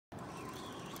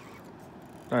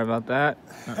Sorry about that.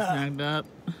 Got snagged up.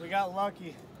 We got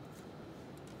lucky.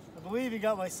 I believe he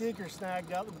got my sinker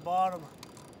snagged up at the bottom.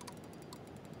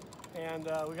 And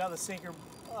we got the sinker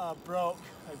broke,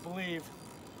 I believe.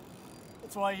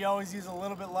 That's why you always use a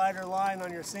little bit lighter line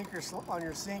on your sinker as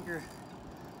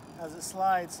it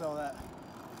slides, so that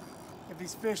if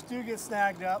these fish do get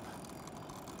snagged up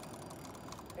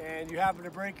and you happen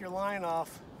to break your line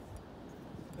off,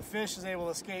 the fish is able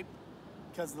to escape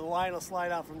because the line will slide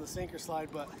out from the sinker slide.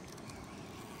 But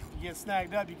if you get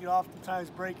snagged up, you can oftentimes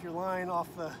break your line off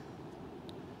the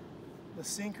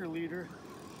sinker leader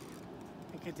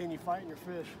and continue fighting your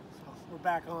fish. So we're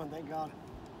back on, thank God.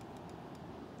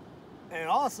 And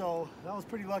also, that was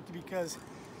pretty lucky because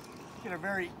you could have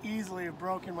very easily have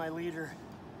broken my leader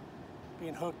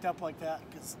being hooked up like that,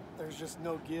 because there's just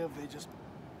no give. They just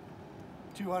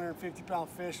 250-pound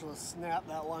fish will snap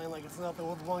that line like it's nothing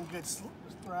with one good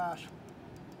thrash.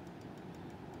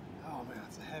 Oh man,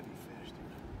 it's a heavy fish,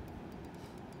 dude.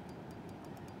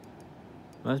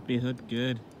 Must be hooked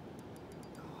good.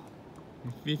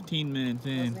 15 minutes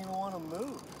in. Doesn't even want to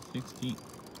move. 16.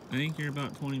 I think you're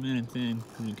about 20 minutes in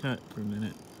when you cut for a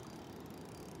minute.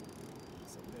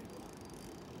 That's a big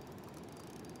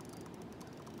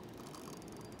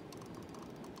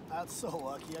one. That's so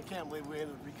lucky. I can't believe we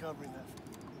ended up recovering that.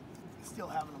 Still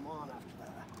having them on after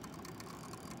that.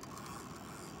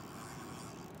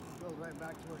 Goes right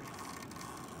back to where he...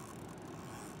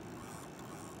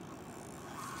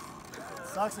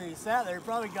 Sucks when he sat there. He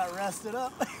probably got rested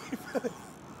up.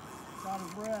 Out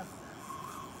of breath.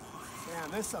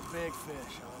 Man, this is a big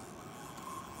fish, huh?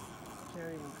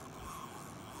 Can't even...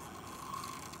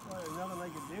 Well, there's nothing I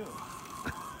can do.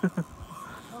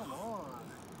 Come on.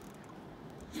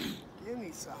 Give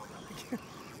me some.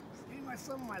 Give me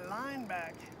some of my line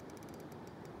back.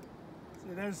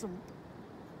 See, there's some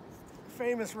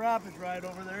famous rapids right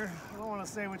over there. I don't want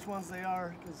to say which ones they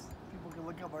are because people can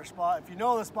look up our spot. If you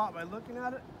know the spot by looking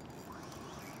at it,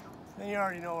 then you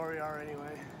already know where we are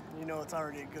anyway. You know it's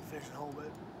already a good fishing hole,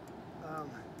 but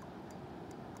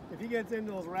if he gets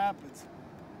into those rapids,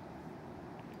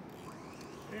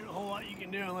 there ain't a whole lot you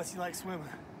can do unless you like swimming.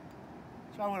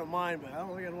 So I wouldn't mind, but I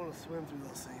don't think I'd want to swim through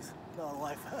those things. No,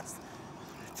 life vest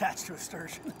attached to a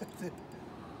sturgeon.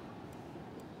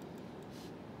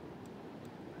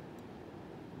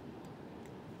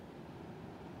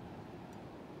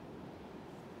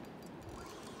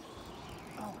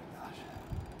 Oh my gosh.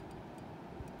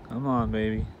 Come on,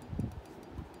 baby.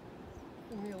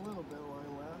 Give me a little bit of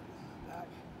line left. Back.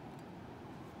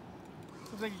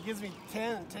 Looks like it gives me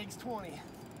 10 and takes 20.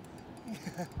 Gives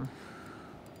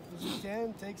me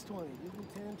 10, takes 20. Gives me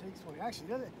 10, takes 20.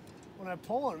 Actually, when I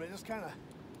pull on him, it just kind of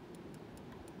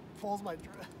pulls my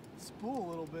spool a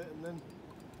little bit, and then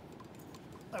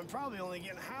I'm probably only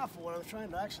getting half of what I'm trying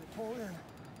to actually pull in.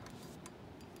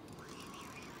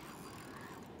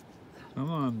 Come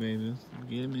on, baby.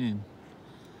 Get him in.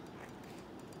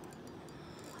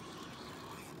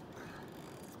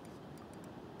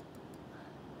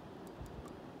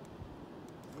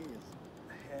 He is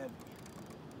heavy.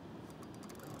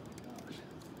 Oh my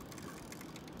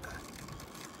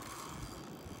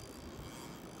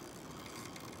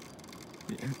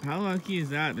gosh. How lucky is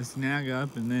that to snag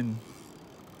up and then...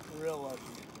 Real lucky.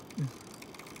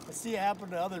 I see it happen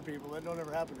to other people. That don't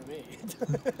ever happen to me.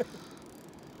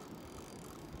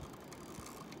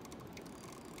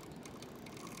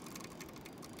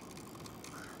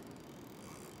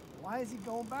 Why is he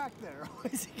going back there? Why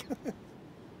is he going...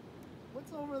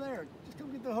 What's over there? Just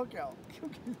come get the hook out.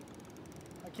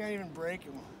 I can't even break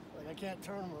him. Like, I can't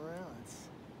turn him around.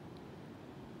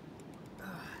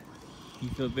 You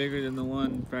feel bigger than the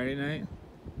one Friday night?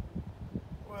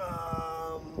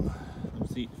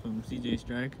 From CJ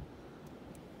Strike?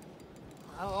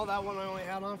 I don't know, that one I only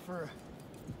had on for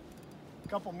a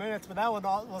couple minutes, but that one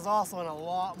was also in a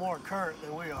lot more current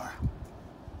than we are.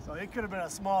 So it could have been a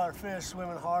smaller fish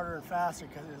swimming harder and faster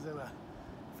because it was in a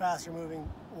faster moving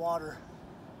water.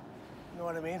 You know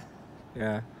what I mean?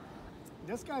 Yeah.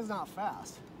 This guy's not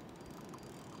fast.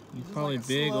 He's probably like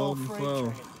big, old, and slow.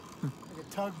 Like a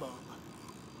tugboat.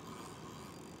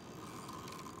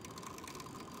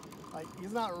 Like,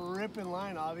 he's not ripping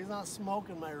line off, he's not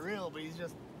smoking my reel, but he's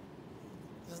just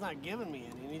not giving me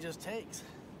any, and he just takes.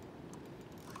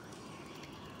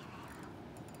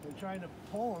 And trying to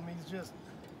pull him, he's just,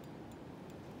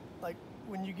 like,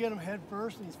 when you get him head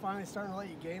first and he's finally starting to let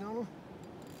you gain on him,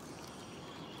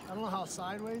 I don't know how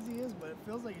sideways he is, but it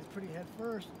feels like he's pretty head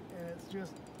first, and it's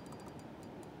just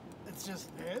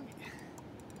heavy.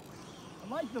 I'd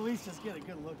like to at least just get a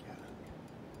good look at it.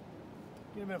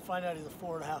 Get him and find out he's a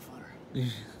 4.5 footer.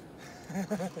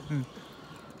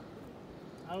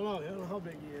 I don't know how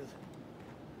big he is.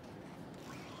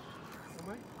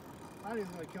 I think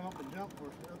he's going to come up and jump for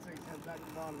us, but let's say he's head back to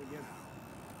the bottom again.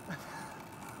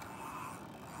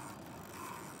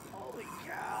 Holy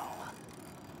cow!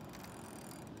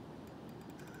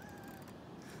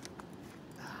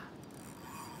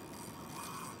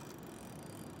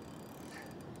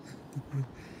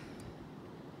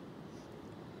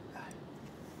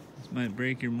 This might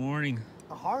break your morning.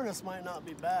 A harness might not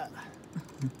be bad.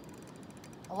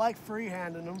 I like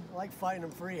freehanding them. I like fighting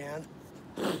them freehand.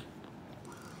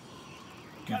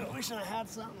 Kind of wishing I had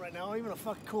something right now, even a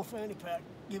fucking cool fanny pack.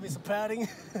 Give me some padding.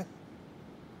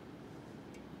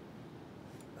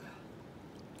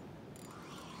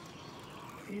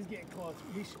 He's getting close.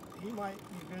 He might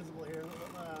be visible here.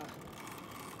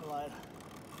 Lied.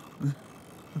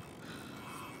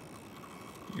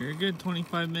 You're a good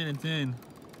 25 minutes in.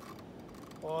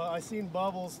 Well, I seen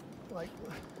bubbles like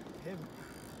him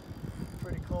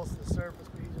pretty close to the surface,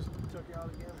 but he just took out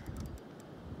again.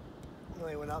 Well,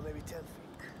 he went out maybe 10 feet.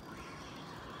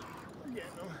 We're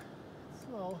getting him.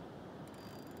 Slow.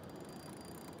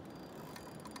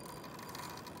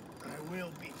 I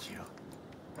will beat you.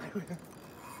 I will.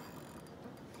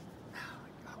 Oh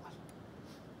my God.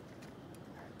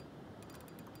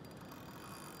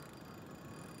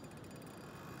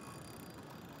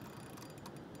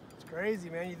 It's crazy,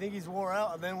 man. You think he's wore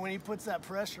out, and then when he puts that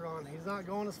pressure on, he's not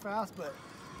going as fast, but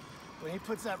when he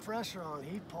puts that pressure on,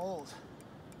 he pulls.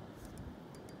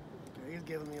 Okay, he's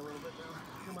giving me a little bit now.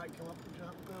 He might come up and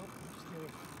jump. No, just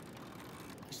kidding.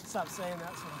 I should stop saying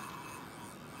that. So.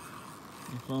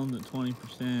 Your phone's at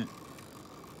 20%.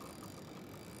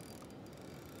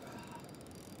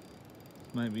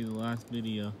 This might be the last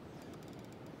video.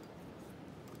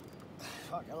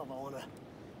 Fuck, I don't know if I want to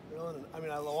reel it in. I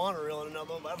mean, I don't want to reel it in, but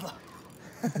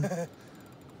I'm gonna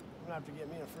have to get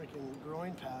me a freaking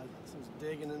groin pad. This is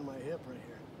digging in my hip right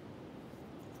here.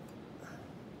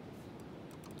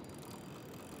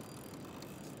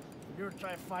 If you were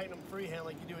trying fighting them freehand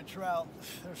like you do a trout,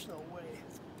 there's no way.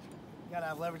 You gotta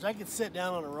have leverage. I could sit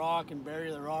down on a rock and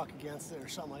bury the rock against it or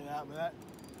something like that, but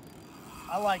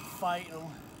I like fighting them.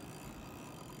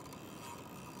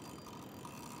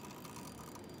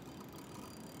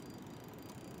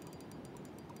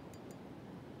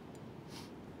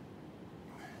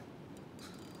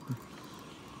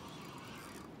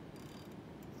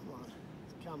 Come on,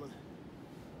 it's coming.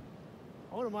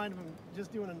 I wouldn't mind him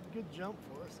just doing a good jump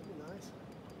for us. That'd be nice.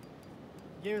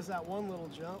 He gave us that one little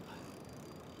jump.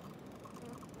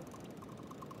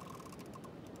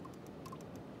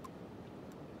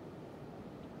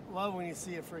 Love when you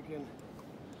see a freaking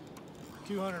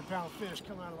 200-pound fish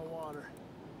come out of the water.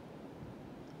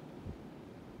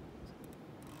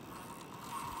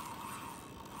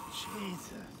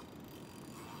 Jesus.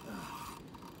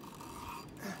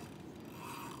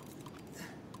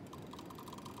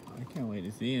 I can't wait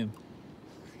to see him.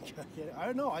 I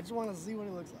don't know. I just want to see what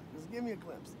he looks like. Just give me a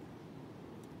glimpse.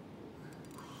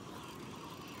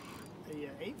 A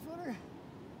 8-footer?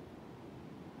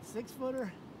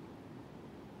 6-footer?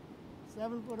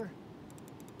 7-footer?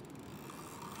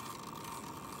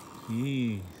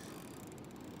 Jeez.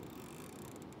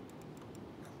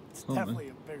 It's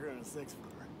definitely bigger than a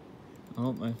 6-footer. I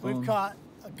hope my phone... We've caught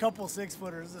a couple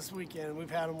 6-footers this weekend, and we've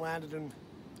had them landed in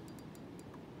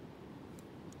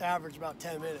average about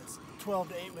 10 minutes. 12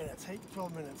 to 8 minutes. 8 to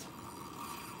 12 minutes.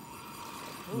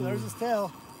 Oh, there's his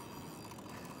tail.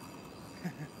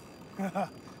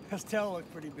 His tail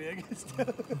looked pretty big.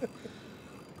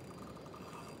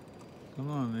 Come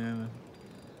on, man.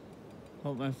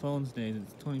 Hope my phone stays.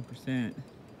 It's 20%.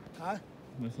 Huh?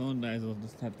 My phone dies, I'll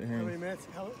just have to How hang. many minutes?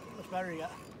 How much battery you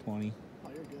got? 20. Oh,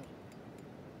 you're good.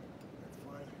 That's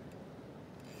fine.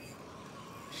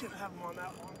 Shouldn't have him on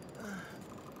that one.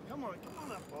 Come on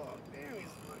up. Oh, damn,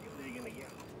 he's fucking digging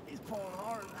again. He's pulling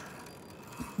hard.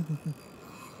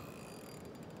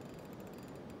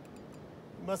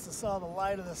 Must have saw the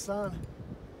light of the sun.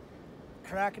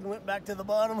 Cracked and went back to the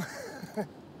bottom.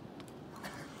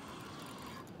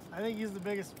 I think he's the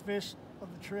biggest fish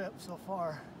of the trip so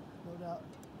far, no doubt.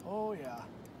 Oh yeah,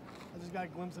 I just got a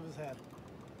glimpse of his head.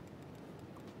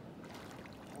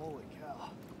 Holy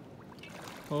cow.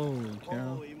 Holy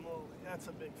cow. Holy moly, that's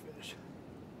a big fish.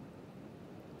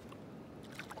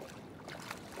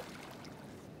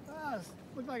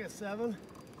 Looked like a 7.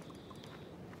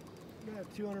 Got a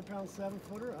 200-pound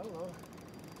 7-footer, I don't know.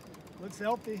 Looks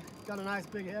healthy, got a nice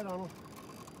big head on him.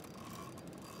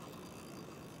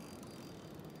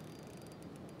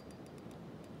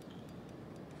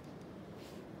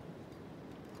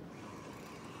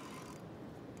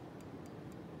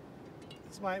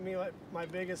 This might be my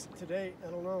biggest to date,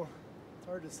 I don't know. It's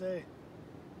hard to say.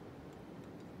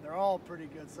 They're all pretty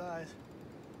good size.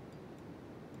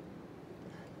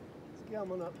 Let's get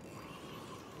them up.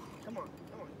 Come on,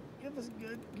 come on. Give us a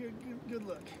good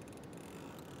look.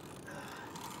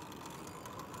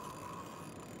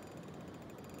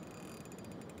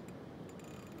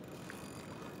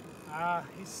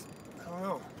 He's, I don't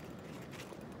know.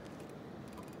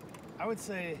 I would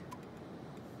say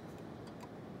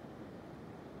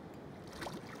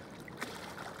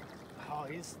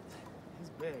he's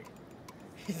big.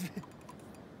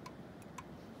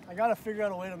 I gotta figure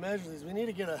out a way to measure these. We need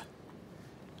to get a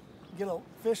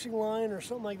fishing line or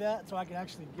something like that so I can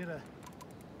actually get a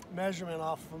measurement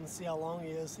off of him and see how long he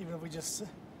is, even if we just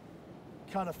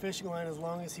cut a fishing line as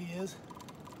long as he is.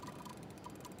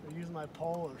 Or use my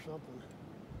pole or something.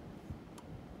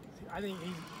 See, I think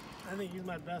he's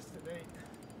my best to date.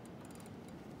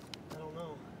 I don't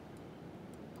know.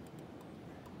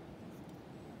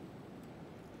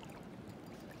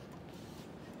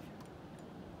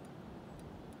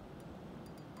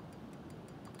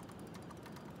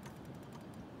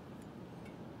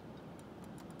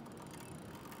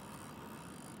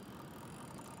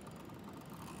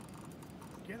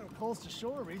 Getting him close to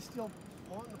shore, but he's still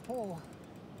wanting to pull.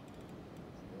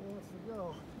 Still wants to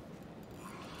go.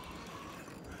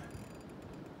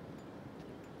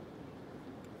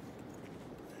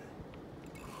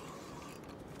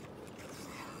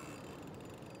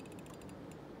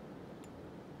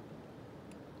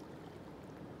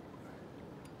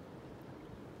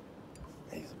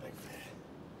 He's a big fish.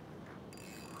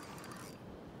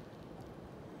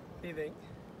 What do you think?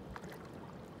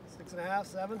 6.5,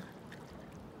 7?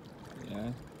 Yeah. I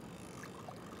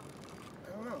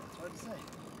don't know, it's hard to say.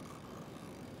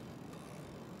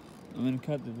 I'm gonna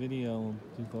cut the video and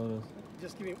do photos.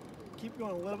 Just keep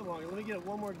going a little bit longer. Let me get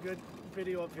one more good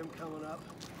video of him coming up.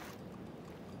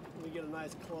 Let me get a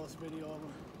nice close video of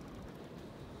him.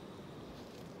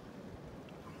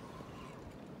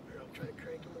 Here, I'll try to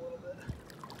crank him a little bit.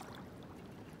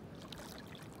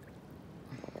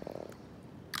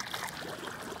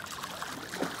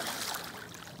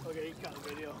 Okay, he's got a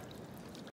video.